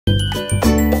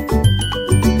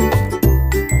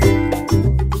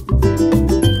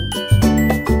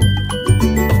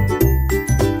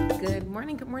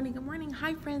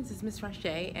is Miss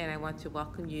Roche, and I want to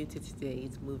welcome you to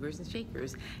today's Movers and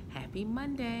Shakers. Happy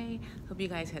Monday. Hope you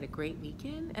guys had a great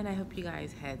weekend, and I hope you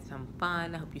guys had some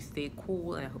fun. I hope you stayed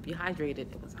cool, and I hope you hydrated.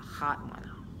 It was a hot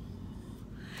one.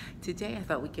 Today, I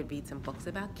thought we could read some books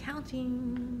about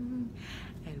counting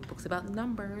and books about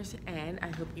numbers, and I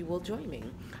hope you will join me.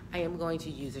 I am going to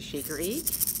use a shaker egg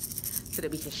so that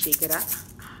we can shake it up.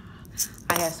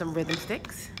 I have some rhythm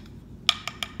sticks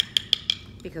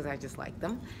because I just like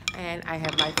them. And I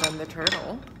have my friend the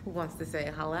turtle who wants to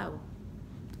say hello.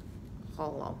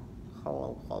 Hello,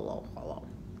 hello, hello, hello.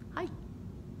 Hi.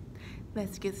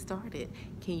 Let's get started.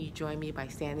 Can you join me by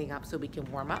standing up so we can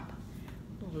warm up?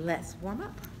 Let's warm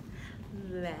up.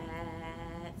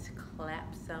 Let's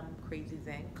clap some crazy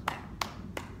zen. Clap,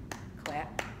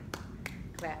 clap,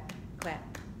 clap,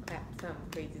 clap, clap some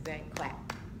crazy zen.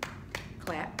 Clap,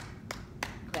 clap,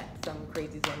 clap some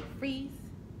crazy zen. Freeze.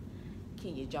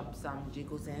 Can you jump some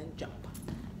jiggles and jump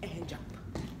and jump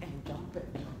and jump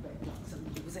and jump and jump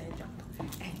some jiggles and jump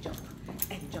and jump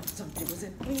and jump some jiggles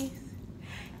and freeze?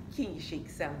 Can you shake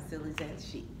some sillies and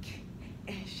shake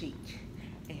and shake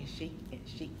and shake and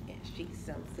shake and shake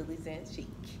some sillies and shake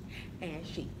and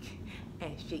shake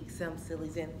and shake some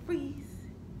sillies and freeze?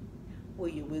 Will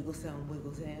you wiggle some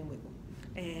wiggles and wiggle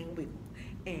and wiggle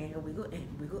and wiggle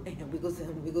and wiggle and wiggle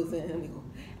some wiggles and wiggle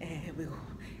and wiggle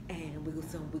and wiggle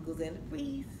some wiggles and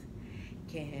freeze?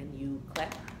 Can you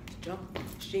clap, jump,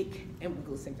 shake, and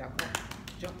wiggle at the same time? Clap,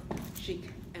 jump,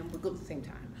 shake, and wiggle at the same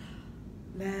time.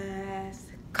 Last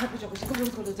couple jump, Can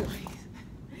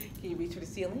you reach for the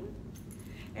ceiling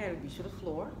and reach for the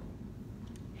floor?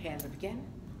 Hands up again.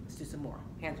 Let's do some more.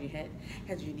 Hands on your head,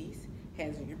 hands on your knees,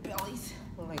 hands on your bellies,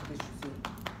 like this you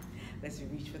see. Let's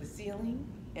reach for the ceiling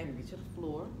and reach to the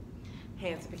floor.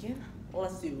 Hands up again.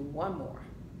 Let's do one more.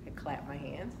 I clap my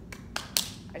hands.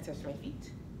 I touch my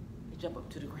feet. I jump up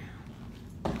to the ground.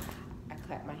 I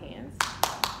clap my hands.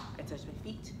 I touch my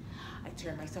feet. I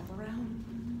turn myself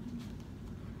around.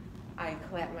 I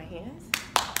clap my hands.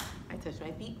 I touch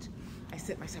my feet. I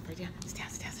sit myself right down. Sit down,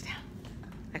 sit down, sit down.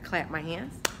 I clap my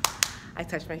hands. I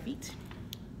touch my feet.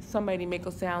 Somebody make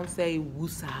a sound, say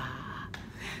woosa.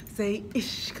 Say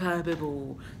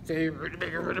ishkabibu. Say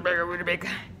rutabaga, rutabaga, rutabaga.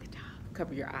 Good job.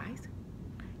 Cover your eyes.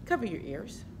 Cover your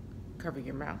ears. Cover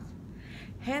your mouth.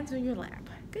 Hands on your lap.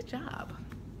 Good job.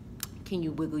 Can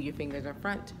you wiggle your fingers in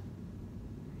front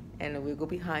and wiggle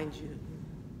behind you?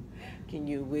 Can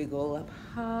you wiggle up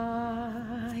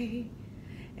high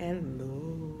and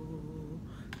low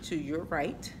to your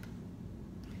right,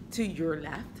 to your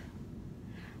left,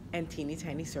 and teeny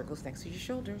tiny circles next to your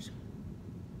shoulders?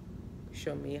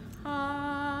 Show me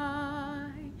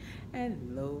high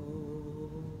and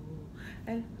low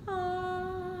and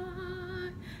high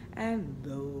and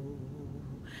low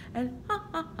and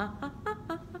high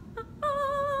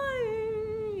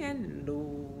and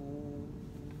low.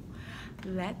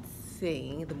 Let's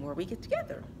sing The More We Get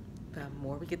Together. The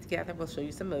more we get together, we'll show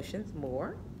you some motions.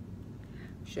 More,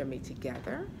 show me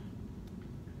together,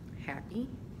 happy,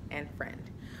 and friend.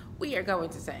 We are going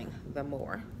to sing The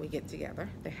More We Get Together,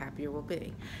 the happier we'll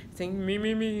be. Sing me,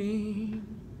 me, me.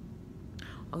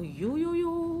 Oh,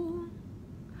 you.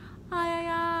 I,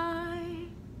 I.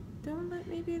 Don't let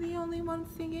me be the only one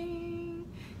singing.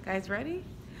 Guys, ready?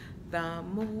 The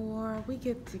more we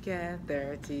get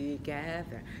together,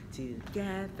 together,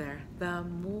 together. The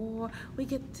more we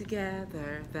get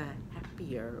together, the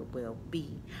happier we'll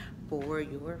be. For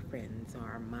your friends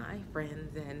are my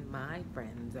friends, and my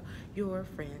friends are your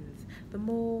friends. The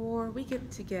more we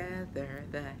get together,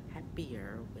 the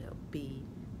happier we'll be.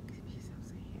 Give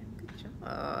yourselves a hand. Good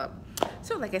job.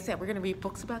 So, like I said, we're going to read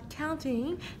books about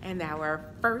counting, and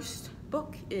our first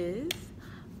book is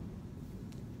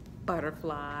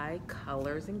Butterfly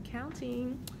Colors and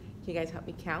Counting. Can you guys help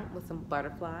me count with some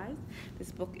butterflies?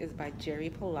 This book is by Jerry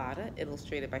Pallotta,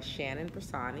 illustrated by Shannon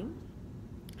Bersani,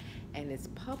 and it's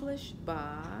published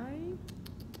by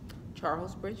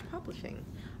Charles Bridge Publishing.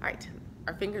 All right,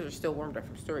 our fingers are still warmed up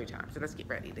from story time, so let's get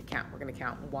ready to count. We're going to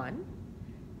count 1,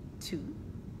 2,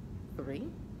 3,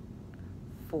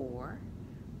 4,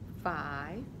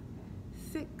 5,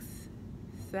 6,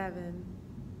 7,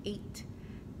 8,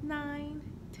 9,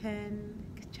 10.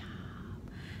 Good job.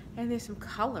 And there's some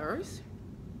colors.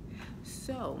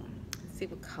 So let's see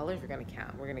what colors we're going to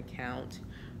count. We're going to count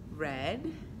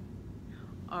red,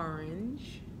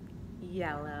 orange,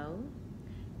 yellow,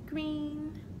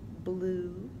 green,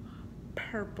 blue,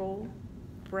 purple,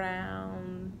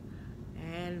 brown,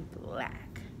 and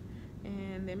black.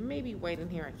 And there may be white in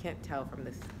here. I can't tell from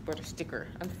this butter sticker.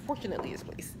 Unfortunately, it's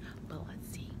placed. But let's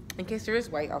see. In case there is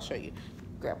white, I'll show you.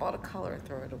 Grab all the color and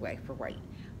throw it away for white.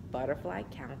 butterfly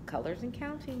count colors and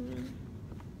counting.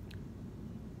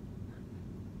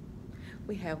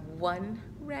 We have 1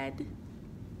 red,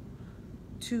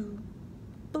 2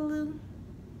 blue,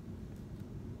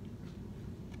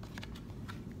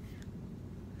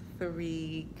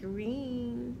 3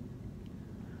 green,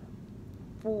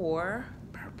 4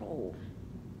 purple,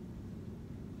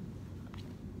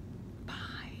 5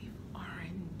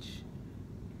 orange,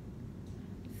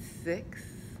 6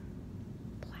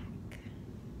 black.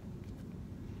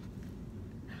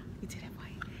 We did have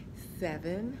white.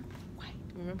 7 white.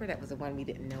 Remember, that was the one we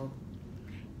didn't know.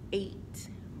 8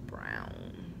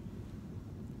 brown.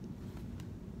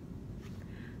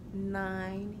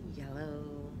 9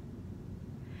 yellow.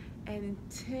 And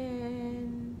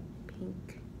 10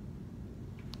 pink.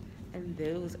 And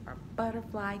those are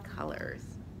butterfly colors.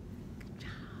 Good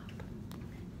job.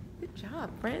 Good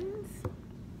job, friends.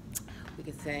 We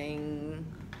could sing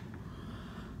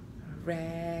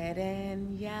red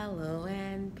and yellow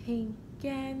and pink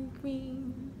and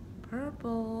green,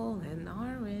 purple and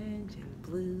orange and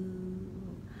blue.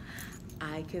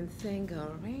 I can sing a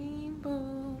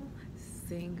rainbow,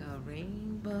 sing a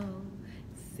rainbow,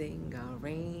 sing a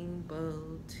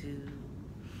rainbow too.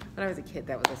 When I was a kid,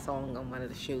 that was a song on one of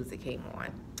the shows that came on.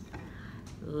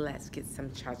 Let's get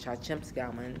some cha-cha chimps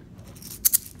going.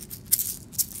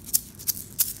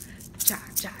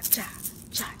 Cha-cha-cha,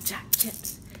 cha-cha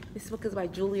chimps. This book is by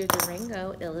Julia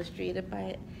Durango, illustrated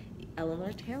by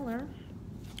Eleanor Taylor.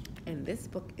 And this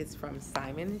book is from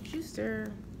Simon &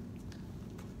 Schuster.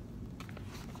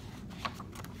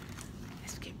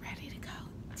 Let's get ready to go.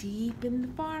 Deep in the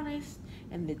forest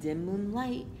and the dim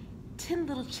moonlight, 10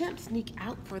 little chimps sneak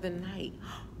out for the night.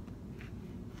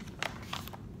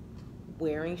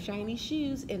 Wearing shiny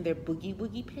shoes and their boogie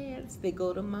woogie pants, they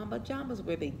go to Mama Jama's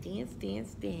where they dance,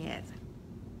 dance, dance.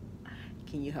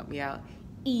 Can you help me out?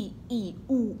 E, E,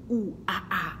 ooh, ooh, ah,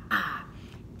 ah, ah.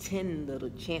 10 little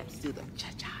champs do the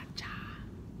cha-cha-cha.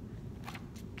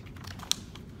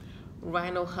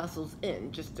 Rhino hustles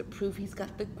in just to prove he's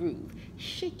got the groove.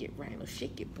 Shake it, Rhino,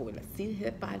 shake it, boy. Let's see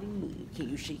that body move. Can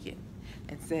you shake it?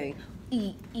 And say,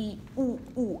 E, E, ooh,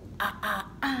 ooh, ah, ah,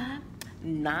 ah.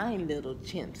 9 little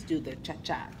chimps do the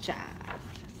cha-cha-cha.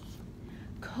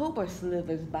 Cobra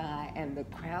slithers by and the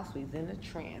crowd sways in a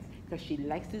trance, cause she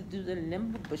likes to do the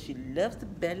limbo, but she loves to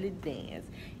belly dance.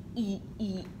 E,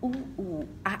 E, ooh, ooh,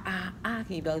 ah, ah, ah.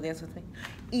 Can you belly dance with me?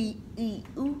 E, E,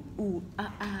 ooh, ooh,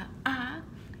 ah, ah, ah.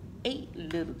 8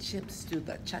 little chimps do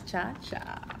the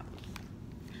cha-cha-cha.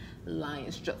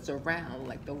 Lion struts around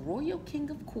like the royal king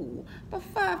of cool, but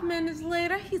 5 minutes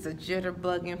later, he's a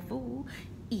jitterbugging fool.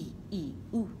 E, E,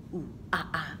 ooh, ooh, ah,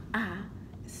 ah, ah.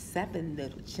 7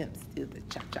 little chimps do the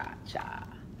cha-cha-cha.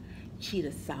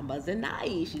 Cheetah sambas and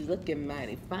aye, she's looking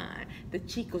mighty fine. The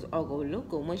chicos all go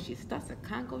loco when she starts a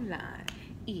Congo line.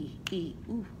 E, E,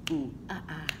 ooh, ooh, ah,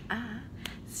 ah, ah.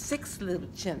 6 little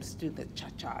chimps do the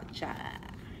cha-cha-cha.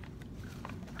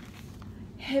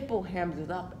 Hippo hams it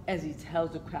up as he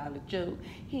tells the crowd a joke.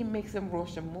 He makes them roar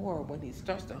some more when he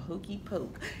starts to hokey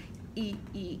poke. E,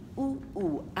 E, ooh,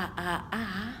 ooh, ah, ah,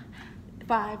 ah.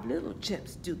 5 little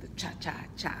chimps do the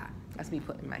cha-cha-cha. That's me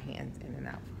putting my hands in and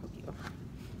out for hokey.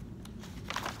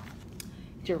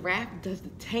 Giraffe does the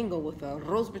tango with a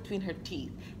rose between her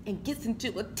teeth and gets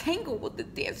into a tango with the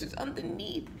dancers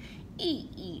underneath. E,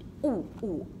 E, ooh,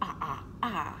 ooh, ah, ah,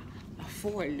 ah.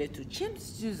 4 little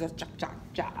chimps do the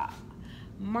cha-cha-cha.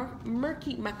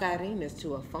 Murky Macarenas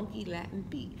to a funky Latin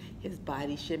beat. His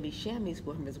body shimmy shammies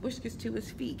from his whiskers to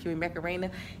his feet. Can we Macarena?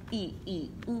 E,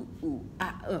 E, ooh, ooh,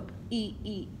 ah, E,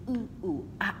 E, ooh, ooh,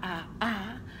 ah, ah,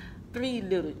 ah. 3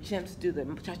 little chimps do the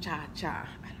cha-cha-cha.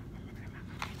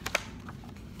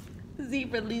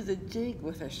 Zebra leaves a jig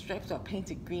with her stripes all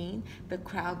painted green. The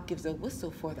crowd gives a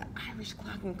whistle for the Irish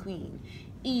clocking queen.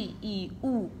 E, E,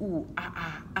 ooh, ooh, ah,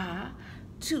 ah, ah.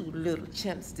 2 little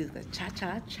chimps do the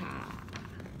cha-cha-cha.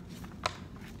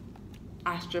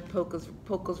 Ostra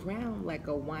pokers round like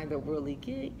a winder whirly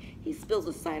gig. He spills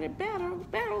a cider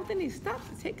barrel, then he stops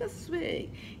to take a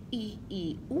swig. E,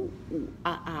 E, ooh, ooh,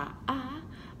 ah, ah, ah.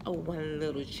 1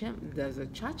 little chimp does a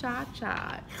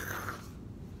cha-cha-cha.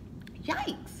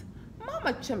 Yikes!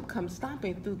 Mama Chimp comes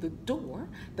stomping through the door.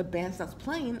 The band stops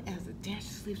playing as the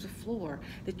dancer leaves the floor.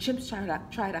 The chimps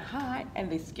try to hide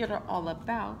and they skitter all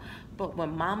about. But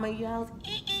when Mama yells,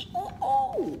 ee, ee, ooh,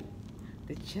 ooh,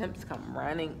 the chimps come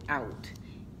running out.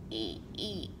 E,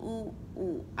 E, ooh,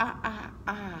 ooh, ah, ah,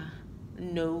 ah.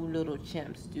 No little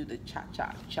chimps do the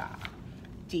cha-cha-cha.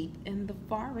 Deep in the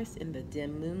forest in the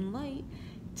dim moonlight,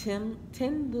 10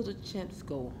 little chimps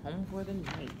go home for the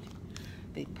night.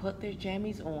 They put their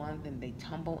jammies on, then they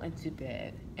tumble into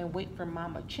bed and wait for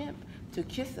Mama Chimp to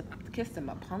kiss them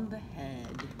upon the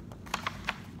head.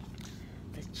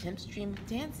 The chimps dream of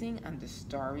dancing under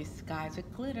starry skies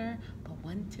of glitter, but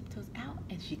one tiptoes out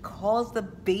and she calls the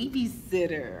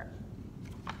babysitter.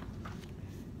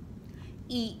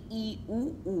 E,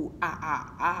 ah,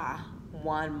 ah, ah.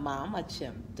 One Mama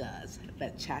Chimp does the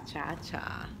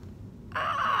cha-cha-cha.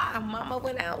 Ah, Mama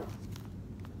went out.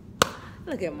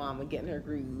 Look at Mama getting her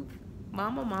groove.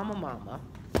 Mama, mama, mama.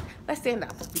 Let's stand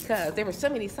up because there were so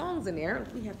many songs in there.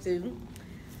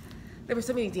 There were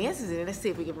so many dances in it. Let's see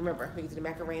if we can remember. We can do the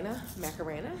Macarena.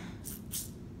 Macarena.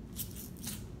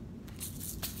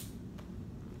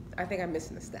 I think I'm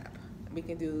missing a step. We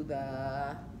can do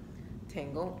the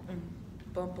tango.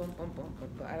 Boom, boom, boom, boom, boom,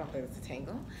 boom. I don't think it's a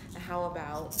tango. And how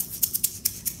about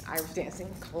Irish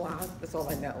dancing? That's all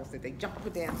I know is that they jump up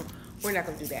and down. We're not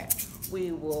going to do that.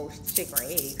 We will shake our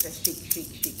eggs. Let's shake,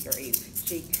 shake, shake your eggs.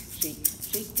 Shake, shake,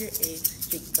 shake your eggs.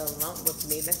 Shake along with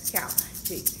me. Let's count.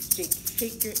 Shake, shake,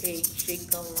 shake your eggs.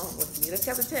 Shake along with me. Let's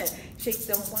count to 10. Shake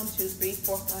them 1, 2, 3,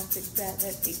 4, 5, 6,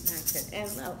 7, 8, 9, 10. And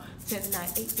low. 10, 9,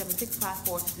 8, 7, 6, 5,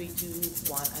 4, 3, 2,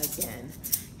 1 again.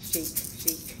 Shake,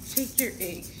 shake, shake your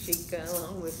eggs. Shake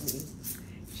along with me.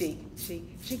 Shake, shake,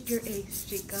 shake your eggs.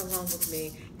 Shake along with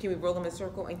me. Can we roll them in a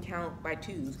circle and count by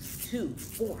twos? 2,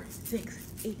 4, 6,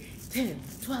 8, 10,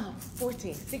 12,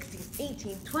 14, 16,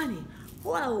 18, 20.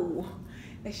 Whoa!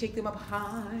 Let's shake them up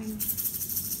high.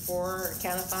 For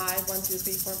count of 5. 1, 2,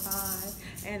 3, 4, 5.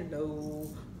 And low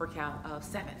for count of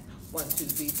 7. 1, 2,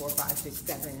 3, 4, 5, 6,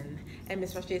 7. And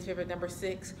Miss Rashay's favorite number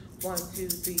 6. 1, 2,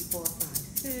 3, 4, 5,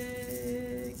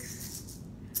 6.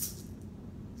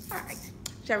 All right.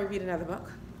 Shall we read another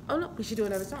book? Oh no, we should do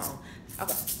another song.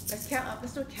 Okay, let's count up.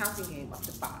 Let's do a counting game up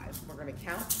to 5. We're gonna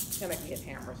count. It's gonna get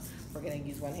hammers. We're gonna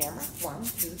use one hammer. 1, 2,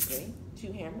 3.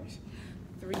 2 hammers.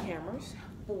 3 hammers.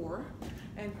 4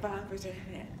 and 5 is our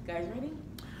head. Guys, ready?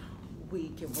 We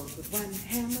can work with one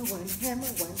hammer, one hammer,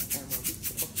 one hammer. We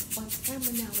can work with one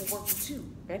hammer. Now we'll work with 2.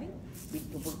 Ready? We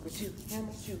can work with 2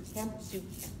 hammers, 2 hammers, 2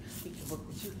 hammers. We can work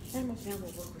with 2 hammers. Now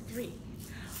we'll work with 3.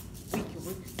 We can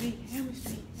work with 3 hammers,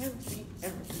 3 hammers, 3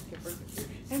 hammers. We can work with 3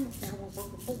 hammers. Now we'll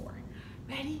work with 4.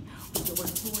 Ready? We can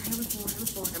work 4 hammers, 4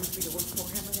 hammers, 4 hammers. We can work 4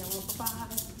 hammers. Now we'll work with 5.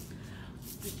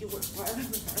 We can work 5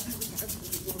 hammers, 5 hammers, 5 hammers.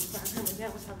 We can work 5 hammers.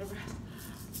 Now it's time to rest.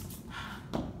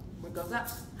 What goes up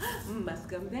must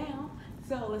come down.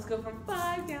 So let's go from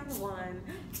 5 down to 1.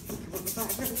 We can work with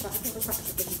 5 hammers, 5 hammers, 5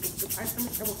 hammers. We can work with 5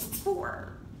 hammers. Now we'll work with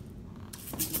 4.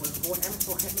 We can work 4 hammers,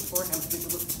 4 hammers, 4 hammers. We can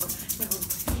work with 4. Now we'll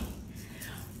work with 3.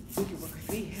 We can work with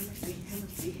 3 hammers, 3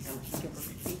 hammers, 3 hammers. We can work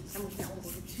with 3 hammers. Now we'll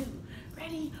work with 2.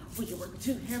 Ready? We can work with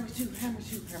 2 hammers, 2 hammers,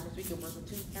 2 hammers. We can work with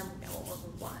 2 hammers. Now we'll work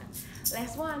with 1.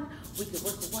 Last one. We can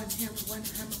work with 1 hammer, 1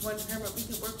 hammer, 1 hammer. We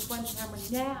can work with 1 hammer.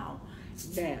 Now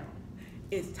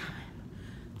it's time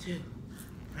to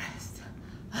rest.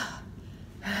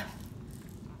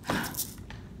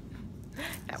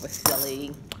 That was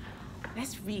silly.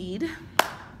 Let's read.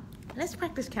 Let's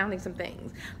practice counting some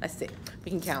things. Let's see.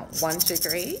 We can count 1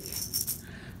 shaker egg.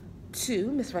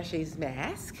 2, Miss Rashay's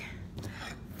mask.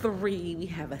 3, we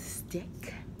have a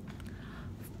stick.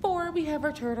 4, we have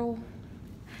our turtle.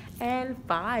 And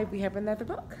 5, we have another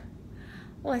book.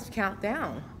 Let's count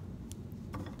down.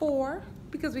 4,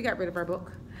 because we got rid of our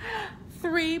book.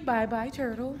 3, bye-bye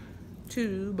turtle.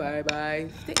 2, bye-bye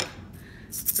stick.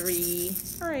 3,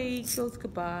 our egg goes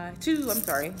goodbye. 2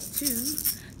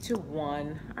 to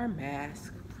 1, our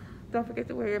mask. Don't forget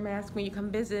to wear your mask when you come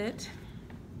visit.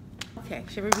 Okay,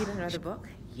 should we read another book?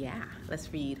 Yeah,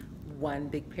 let's read One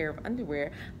Big Pair of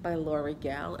Underwear by Laura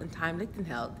Gell and Time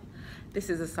Lichtenheld. This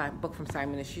is a book from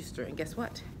Simon & Schuster, and guess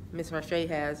what? Miss Rashay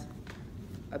has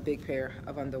a big pair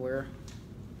of underwear.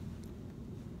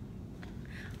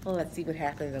 Well, let's see what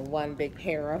happens in one big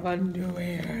pair of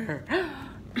underwear.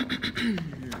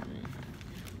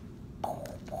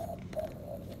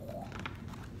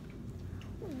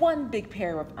 One big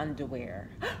pair of underwear.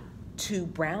 2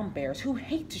 brown bears who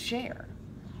hate to share.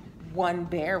 One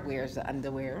bear wears the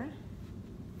underwear.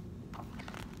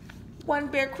 One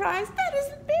bear cries, that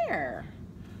isn't fair.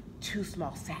 2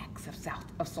 small sacks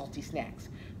of salty snacks.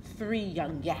 3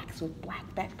 young yaks with black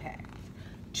backpacks.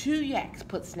 2 yaks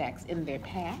put snacks in their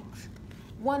packs.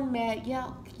 1 mad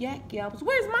yak yelps,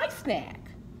 where's my snack?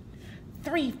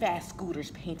 3 fast scooters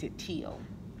painted teal.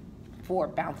 4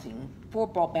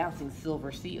 ball bouncing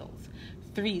silver seals.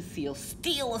 3 seals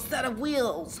steal a set of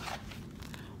wheels.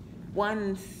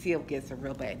 1 seal gets a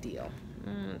real bad deal.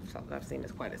 Something I've seen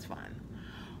is quite as fun.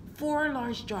 4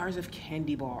 large jars of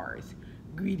candy bars.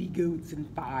 Greedy goats and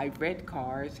 5 red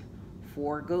cars.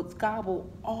 4 goats gobble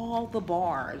all the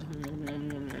bars.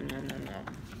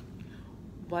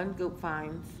 1 goat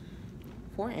finds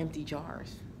 4 empty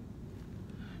jars.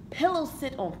 Pillows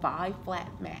sit on 5 flat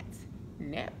mats.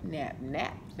 Nap, nap,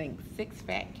 nap, think 6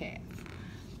 fat cats.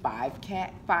 5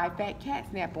 fat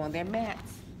cats nap on their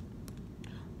mats.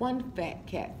 1 fat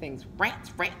cat thinks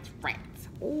rats, rats, rats.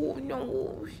 Oh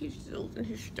no, he's losing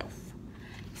his stuff.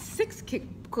 6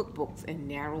 cookbooks in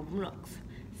narrow nooks.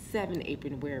 7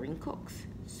 apron-wearing cooks.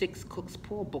 6 cooks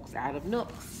pour books out of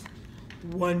nooks.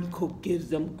 1 cook gives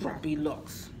them grumpy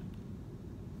looks.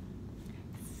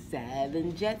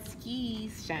 7 jet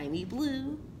skis, shiny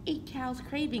blue. 8 cows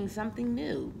craving something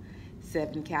new.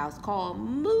 7 cows call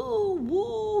moo,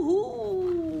 woo,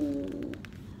 hoo.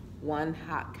 1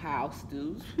 hot cow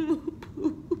stews.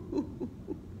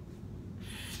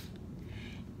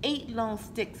 8 long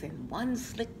sticks and 1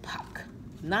 slick puck.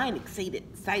 9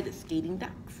 excited skating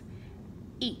ducks.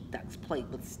 8 ducks play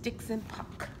with sticks and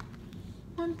puck.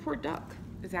 1 poor duck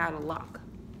is out of luck.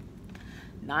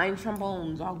 9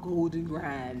 trombones all golden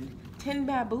grand. 10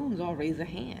 baboons all raise a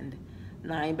hand.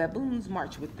 9 baboons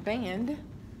march with the band.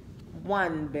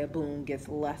 1 baboon gets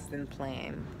less than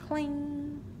planned.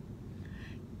 Cling.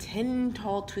 10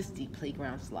 tall twisty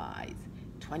playground slides.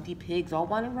 20 pigs all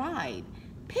want to ride.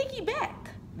 Piggyback,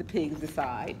 the pigs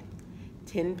decide.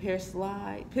 10 pairs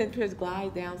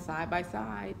glide down side by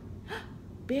side.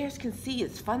 Bears can see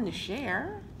it's fun to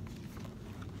share.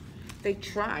 They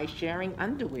try sharing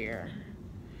underwear.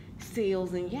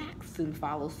 Seals and yaks soon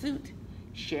follow suit,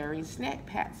 sharing snack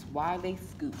packs while they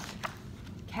scoot.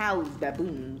 Cows,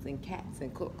 baboons, and cats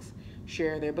and cooks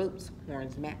share their boats,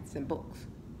 horns, mats, and books.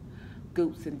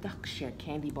 Goats and ducks share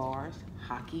candy bars,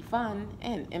 hockey fun,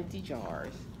 and empty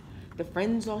jars. The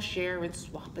friends all share and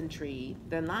swap and trade.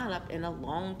 They line up in a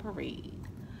long parade.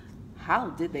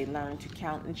 How did they learn to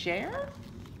count and share?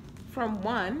 From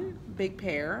 1 big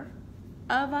pair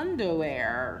of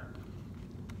underwear.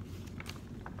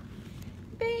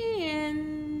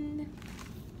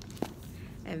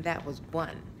 And that was 1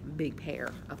 big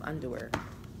pair of underwear.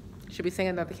 Should we sing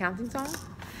another counting song?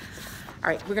 All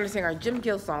right, we're gonna sing our Jim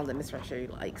Gill song that Miss Sherry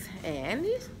likes, and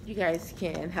you guys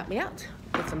can help me out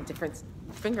with some different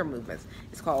finger movements.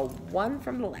 It's called 1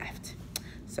 from the left.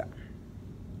 So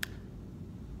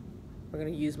we're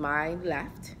gonna use my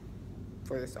left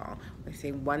for the song. We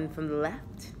say 1 from the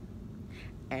left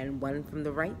and 1 from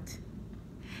the right.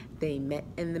 They met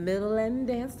in the middle and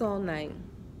danced all night.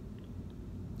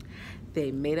 They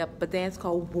made up a dance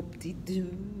called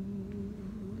Whoop-de-Doo.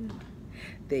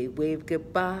 They waved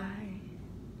goodbye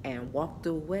and walked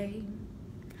away.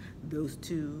 Those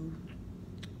 2.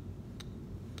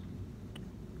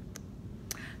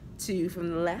 2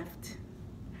 from the left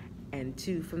and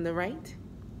 2 from the right.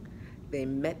 They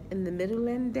met in the middle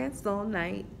and danced all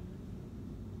night.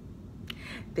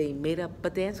 They made up a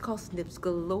dance called Snips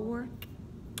Galore.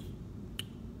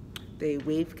 They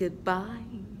waved goodbye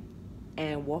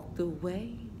and walked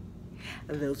away.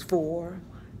 Those 4,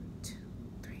 1, 2,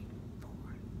 3, 4.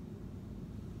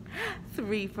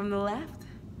 3 from the left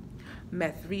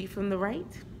met 3 from the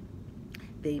right.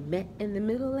 They met in the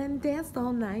middle and danced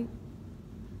all night.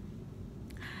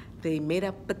 They made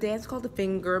up a dance called the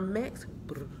finger mix.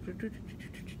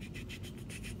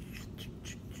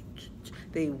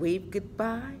 They waved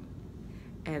goodbye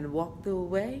and walked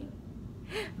away.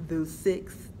 Those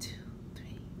 6, 2,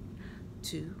 3,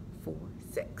 2, 4,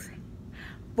 6.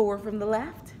 4 from the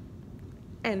left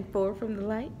and 4 from the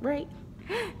right.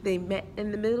 They met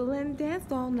in the middle and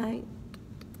danced all night.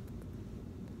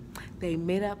 They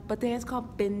made up a dance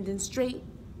called Bending Straight.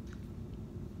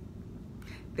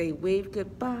 They waved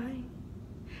goodbye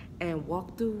and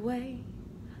walked away.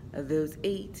 Those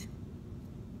 8.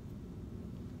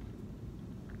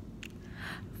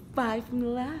 5 from the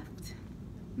left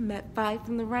met 5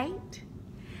 from the right.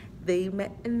 They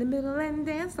met in the middle and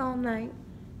danced all night.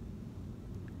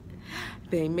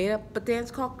 They made up a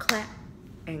dance called clap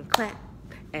and clap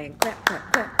and clap,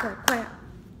 clap, clap, clap, clap.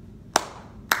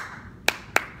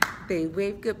 They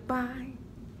waved goodbye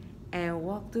and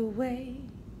walked away.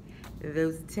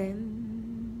 Those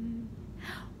 10.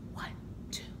 1,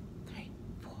 2, 3,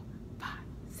 4, 5,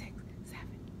 6, 7,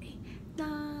 8,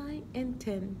 9, and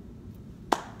 10.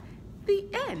 The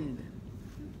end.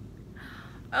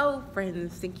 Oh,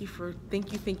 friends, thank you for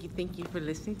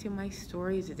listening to my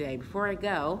stories today. Before I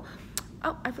go,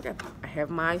 oh, I forgot, I have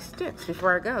my sticks.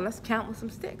 Before I go, let's count with some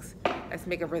sticks. Let's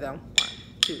make a rhythm. 1,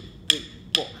 2, 3,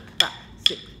 4, 5,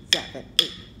 6, 7,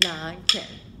 8, 9, 10.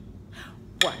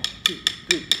 1, 2,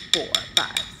 3, 4,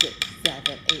 5, 6,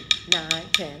 7, 8, 9,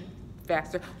 10.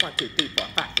 Faster. 1, 2, 3, 4,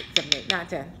 5, 6, 7, 8, 9,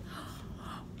 10.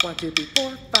 1, 2, 3,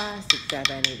 4, 5, 6,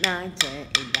 7, 8, 9, 10,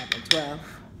 11, 12.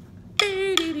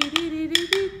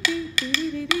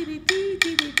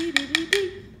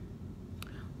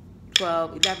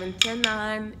 12, 11, 10,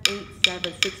 9, 8,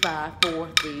 7, 6, 5, 4,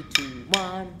 3, 2,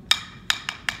 1.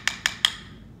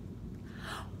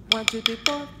 1, 2, 3,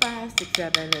 4, 5, 6,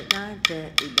 7, 8, 9,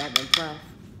 10, 11, 12.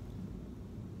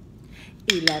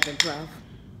 11, 12.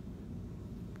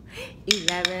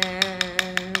 11,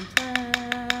 12.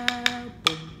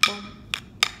 Boom, boom,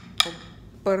 boom,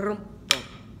 boom, boom.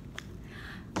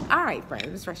 All right, friends,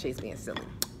 Miss Rashay's being silly.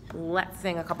 Let's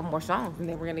sing a couple more songs and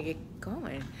then we're gonna get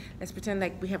going. Let's pretend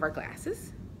like we have our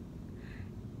glasses.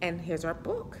 And here's our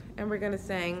book. And we're gonna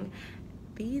sing,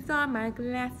 these are my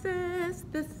glasses,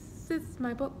 this is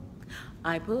my book.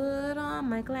 I put on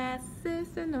my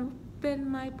glasses and open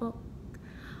my book.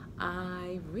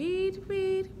 I read,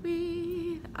 read,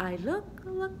 read. I look,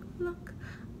 look, look.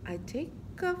 I take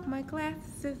off my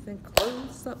glasses and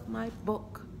close up my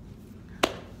book.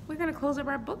 We're gonna close up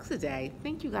our books today.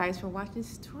 Thank you guys for watching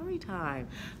Story Time.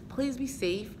 Please be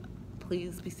safe.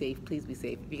 Please be safe. Please be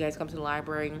safe. If you guys come to the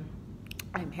library,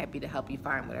 I'm happy to help you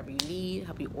find whatever you need,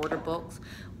 help you order books.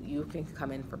 You can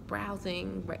come in for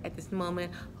browsing right at this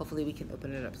moment. Hopefully we can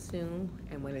open it up soon.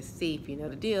 And when it's safe, you know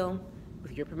the deal.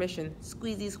 With your permission,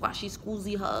 squeezy, squashy,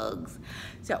 squoozy hugs.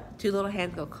 So 2 little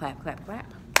hands go clap, clap,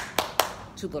 clap.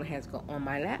 2 little hands go on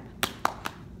my lap.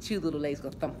 2 little legs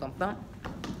go thump, thump, thump.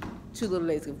 2 little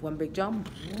legs give 1 big jump.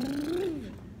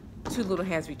 2 little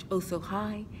hands reach oh so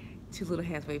high. 2 little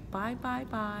hands wave bye, bye,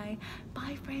 bye.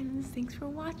 Bye, friends. Thanks for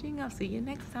watching. I'll see you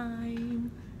next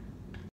time.